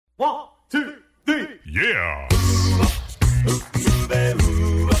1, 2, 3. Yeah.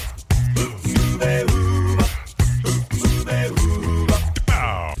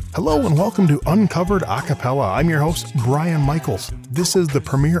 Hello and welcome to Uncovered Acapella. I'm your host, Brian Michaels. This is the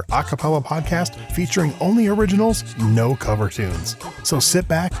premier acapella podcast featuring only originals, no cover tunes. So sit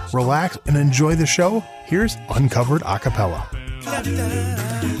back, relax, and enjoy the show. Here's Uncovered Acapella.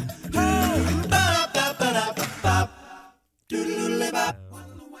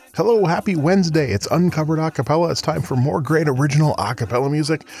 Hello, happy Wednesday. It's Uncovered Acapella. It's time for more great original acapella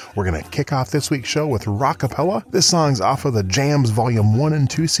music. We're going to kick off this week's show with Rockapella. This song's off of the Jams Volume 1 and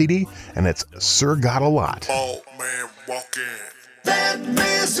 2 CD, and it's Sir Got a Lot. Bald man walking. That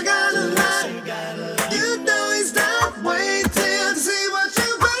man sure got a lot. You know he's not waiting to see what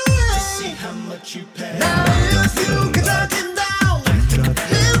you pay. See how much you pay. Now if you can talk him down,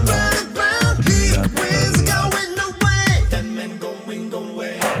 he'll run around. He wins going away. That man going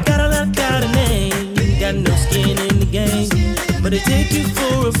away. Got a lot, got a name, got no skin in the game, but it take you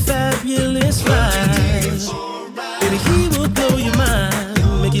for a fabulous ride. Baby, he will blow your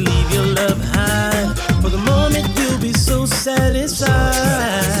mind, make you leave your love behind. For the moment, you'll be so satisfied.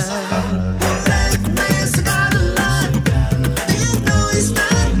 That man's got a lot. You know he's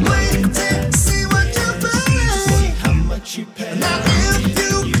not waiting to see what you pay. See how much you pay. Now if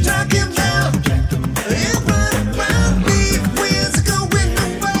you can track him down, he'll run around. He wins going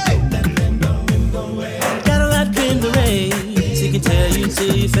away. Got a lot in the race, he can tell you to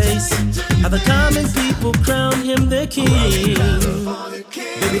your face how the common people crown him their king.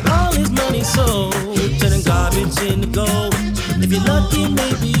 Baby, all his money sold, turning garbage into gold. If you're lucky,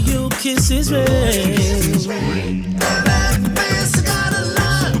 maybe you'll kiss his ring. That man's got a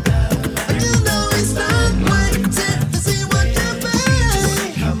lot. You know he's not waiting to see what you pay.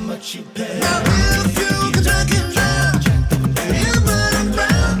 See how much you pay. Now if you can track him down, he'll run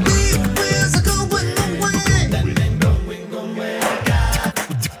around. He wins going away. Going away.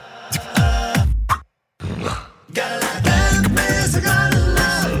 Got a lot. That man's got a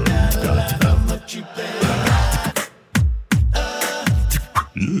lot. How much you pay.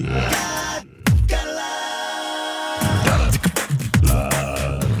 Got a lot.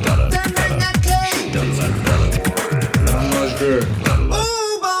 That man got cake.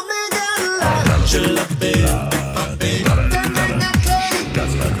 Ooh, but man got a lot. Jalopy, That man got cake.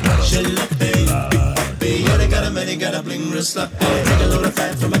 jalopy, Yeah, they got a man, they got a bling real sloppy. Take a load of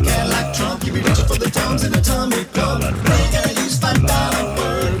fat from a Cadillac trunk. You be reaching for the toms in a Tommy club. They gotta use $5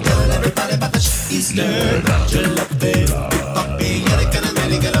 word. Telling everybody about the shit he stirred. jalopy. Yeah, they got a man,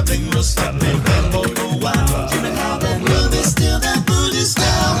 they got a bling real sloppy. That boy go wild. Dreaming how that love is still that booty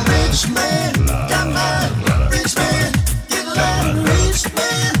style. Rich man, got mine. Rich man, get a lot. Rich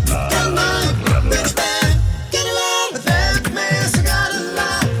man, got mine. Rich man, get a lot. That man's got a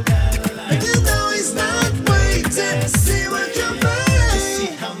lot. You know he's not waiting to see what you pay.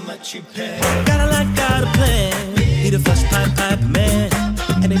 See how much you pay. Got a lot, got a plan. Need a flush pipe man,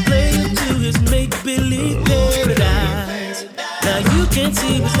 and they play it to his make-believe paradise. Now you can't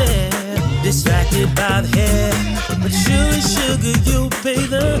see what's there, distracted by the hair, but sure sugar, you'll pay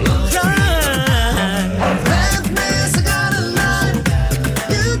the price. That man's got a lot.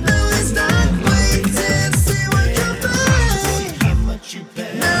 You know he's not waiting to see what you pay. See how much you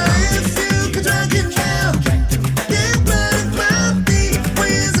pay. Now if you can track him down, get right around. He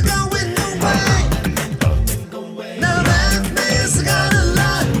wins going away. Now that man's got a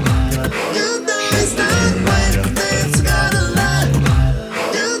lot. You know he's not waiting. Man's got a lot.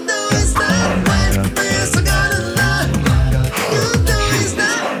 You know he's not waiting. Man's got a lot. You know he's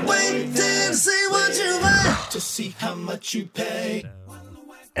not waiting to see what you want. To see how much you pay.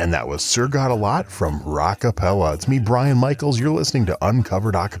 And that was Sir Got a Lot from Rockapella. It's me, Brian Michaels. You're listening to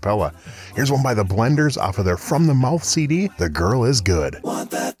Uncovered Acapella. Here's one by the Blenders off of their From the Mouth CD, The Girl Is Good. Want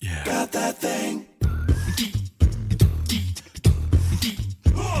that? Got that thing.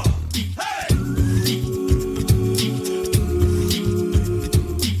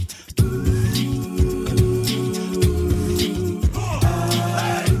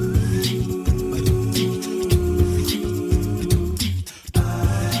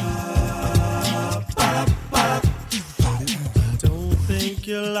 Don't think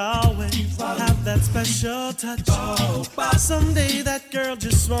you'll always have that special touch. Someday that girl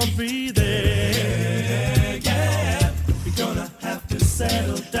just won't be there. Yeah, you're gonna have to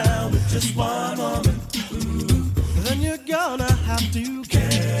settle down with just one woman. Then you're gonna have to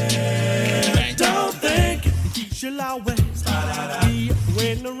care. Don't think she'll always be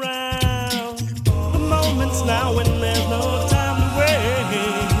waiting around. The moment's now and there's no time to waste.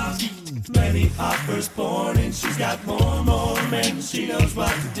 many our firstborn, and she's got more men. She knows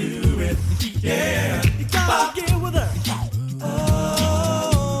what to do with. Yeah, you gotta get with her.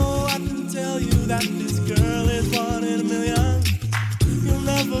 Oh, I can tell you that this girl is one in a million. You'll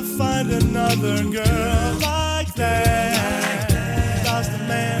never find another girl like that. Lost a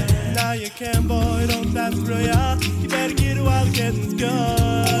man, now you can, boy, don't that thrill ya? You better get her while the getting's good.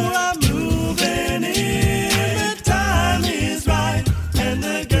 Oh, I'm moving in, the time is right, and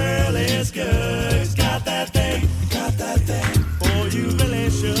the girl is good. She's got that thing, oh, you really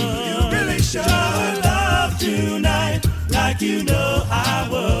should, show her love tonight, like you know I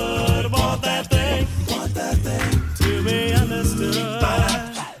would. Want that thing, to be understood.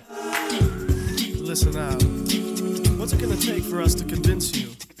 Listen out. What's it gonna take for us to convince you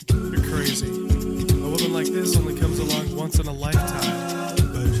you're crazy? A woman like this only comes along once in a lifetime.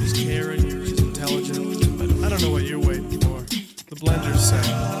 She's caring, she's intelligent, but I don't know what you're waiting for. The blenders say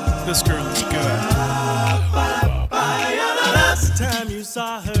this girl is good. Last time you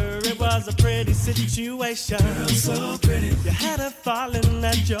saw her, it was a pretty situation. Girl, so pretty. You had her falling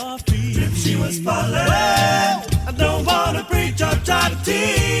at your feet. She was falling. Well, I don't wanna preach or try to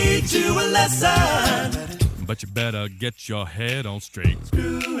teach you a lesson, but you better get your head on straight.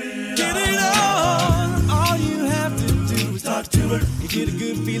 Get it on. All you have to do is talk to her. You get a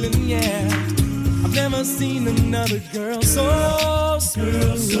good feeling, yeah. I've never seen another girl so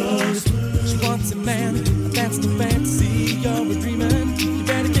smooth. She wants a man, that's the fantasy. You're a dreamer. You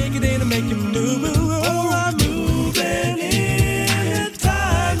better kick it in and make it move. Oh, I'm moving in. The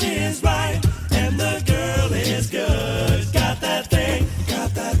time is right, and the girl is good. She's got that thing.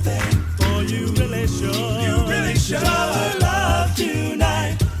 Oh, you really should. Show her love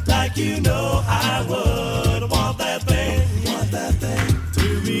tonight, like you know I would. Want that thing,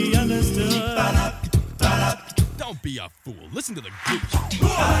 to be understood. Don't be a fool. Listen to the goose.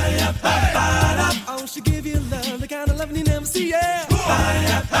 Oh, she'll give you love, the kind of love you never see, yeah.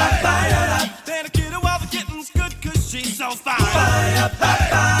 Better get her while the getting's good, 'cause she's so fine.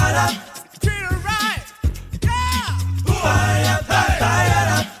 Treat her right, yeah.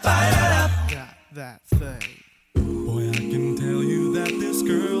 Got that thing. Boy, I can tell you that this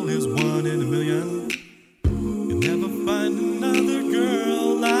girl is one in a million. You'll never find another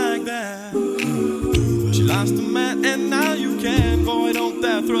girl like that. She lost a man and now you can, boy, don't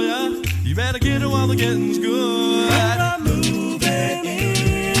that thrill ya? You better get her while the getting's good. I'm moving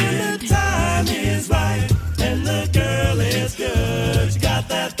in, the time is right, and the girl is good. She got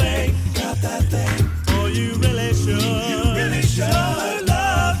that thing, oh, you really should. Show her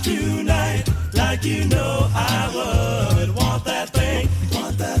love tonight, like you know I would. Want that thing,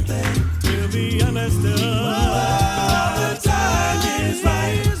 to be understood. The time is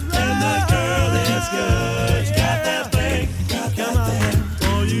right, and the girl is good. She got that thing,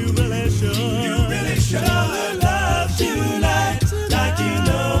 oh, you really should. Show her love tonight, like you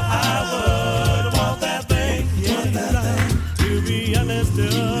know I would. Want that thing, to be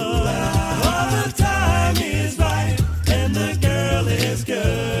understood. Oh, the time is right, and the girl is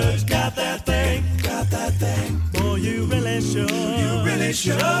good. She got that thing, oh, you really should.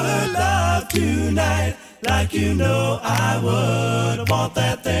 Show her love tonight, like you know I would. Want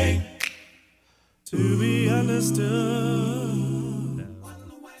that thing, to be understood.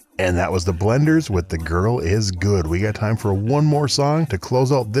 And that was the Blenders with The Girl Is Good. We got time for one more song to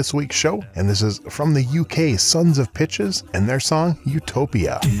close out this week's show, and this is from the UK, Sons of Pitches, and their song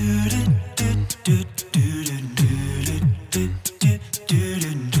Utopia.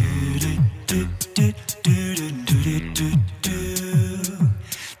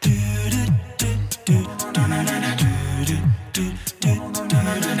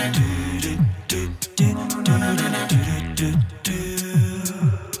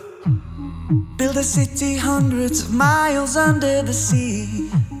 Build a city hundreds of miles under the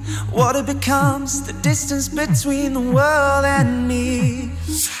sea. Water becomes the distance between the world and me.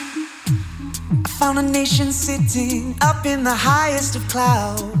 I found a nation sitting up in the highest of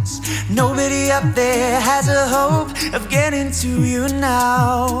clouds. Nobody up there has a hope of getting to you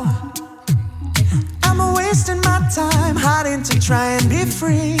now. I'm wasting my time hiding to try and be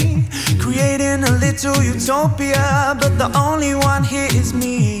free, creating a little utopia, but the only one here is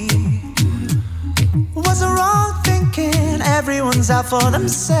me. Was I wrong thinking everyone's out for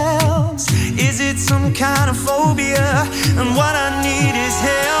themselves? Is it some kind of phobia? And what I need is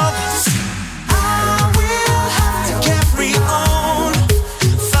help. I will have to carry on.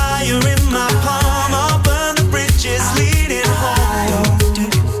 Fire in my palm, I'll burn the bridges leading home.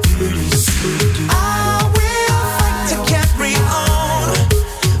 I will fight to carry on.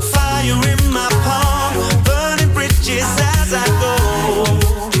 Fire in my palm, burning bridges as I go.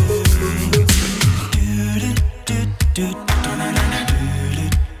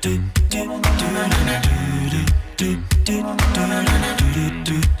 In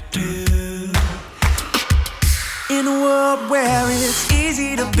a world where it's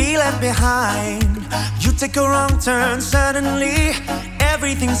easy to be left behind, you take a wrong turn, suddenly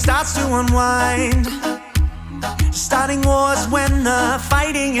everything starts to unwind. Starting wars when the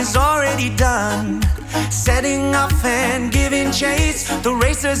fighting is already done. Setting off and giving chase, the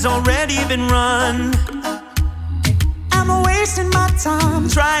race has already been run. I'm wasting my time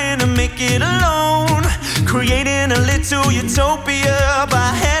trying to make it alone, creating a little utopia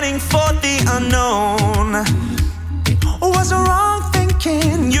by heading for the unknown. Was I wrong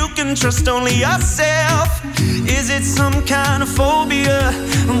thinking you can trust only yourself? Is it some kind of phobia?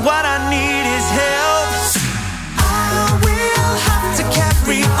 What I need is help. I will have to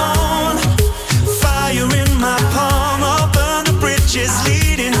carry on. Fire in my palm, I'll burn the bridges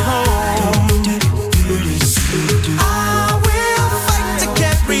leading home. I will fight to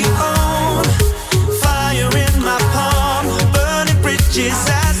carry on. Fire in my palm, burning bridges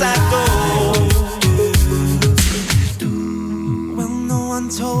as I go. Well, no one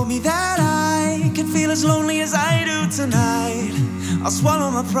told me that I could feel as lonely as I do tonight. I'll swallow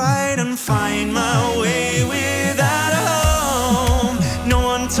my pride and find my way without a home. No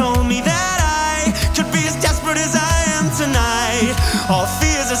one told me that I could be as desperate as I am tonight. All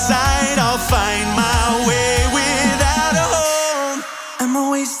fears aside, I'll find my way without a home. Am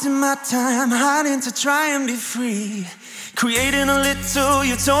I wasting my time hiding to try and be free? Creating a little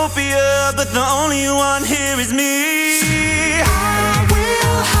utopia, but the only one here is me. I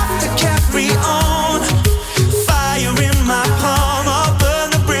will have to carry on. Fire in my palm, I'll burn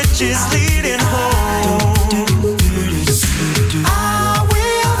the bridges leading home. I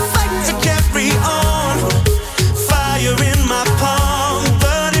will fight to carry on. Fire in my palm,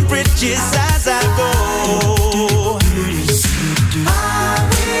 burning bridges as I go. I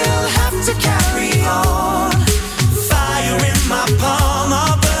will have to carry on. Fire in my palm,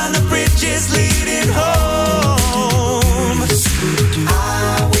 I'll burn the bridges leading home. I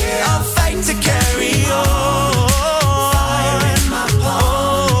will fight to carry on. Fire in my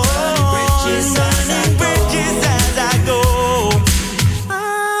palm, burning bridges as I go. I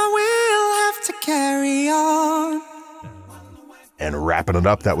will have to carry on. And wrapping it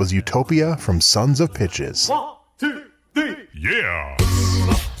up, that was Utopia from Sons of Pitches. 1, 2, 3, yeah!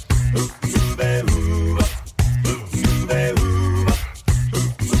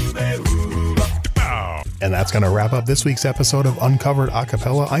 And that's going to wrap up this week's episode of Uncovered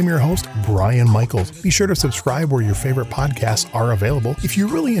Acapella. I'm your host, Brian Michaels. Be sure to subscribe where your favorite podcasts are available. If you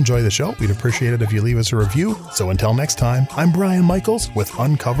really enjoy the show, we'd appreciate it if you leave us a review. So until next time, I'm Brian Michaels with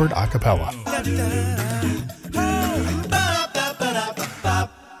Uncovered Acapella.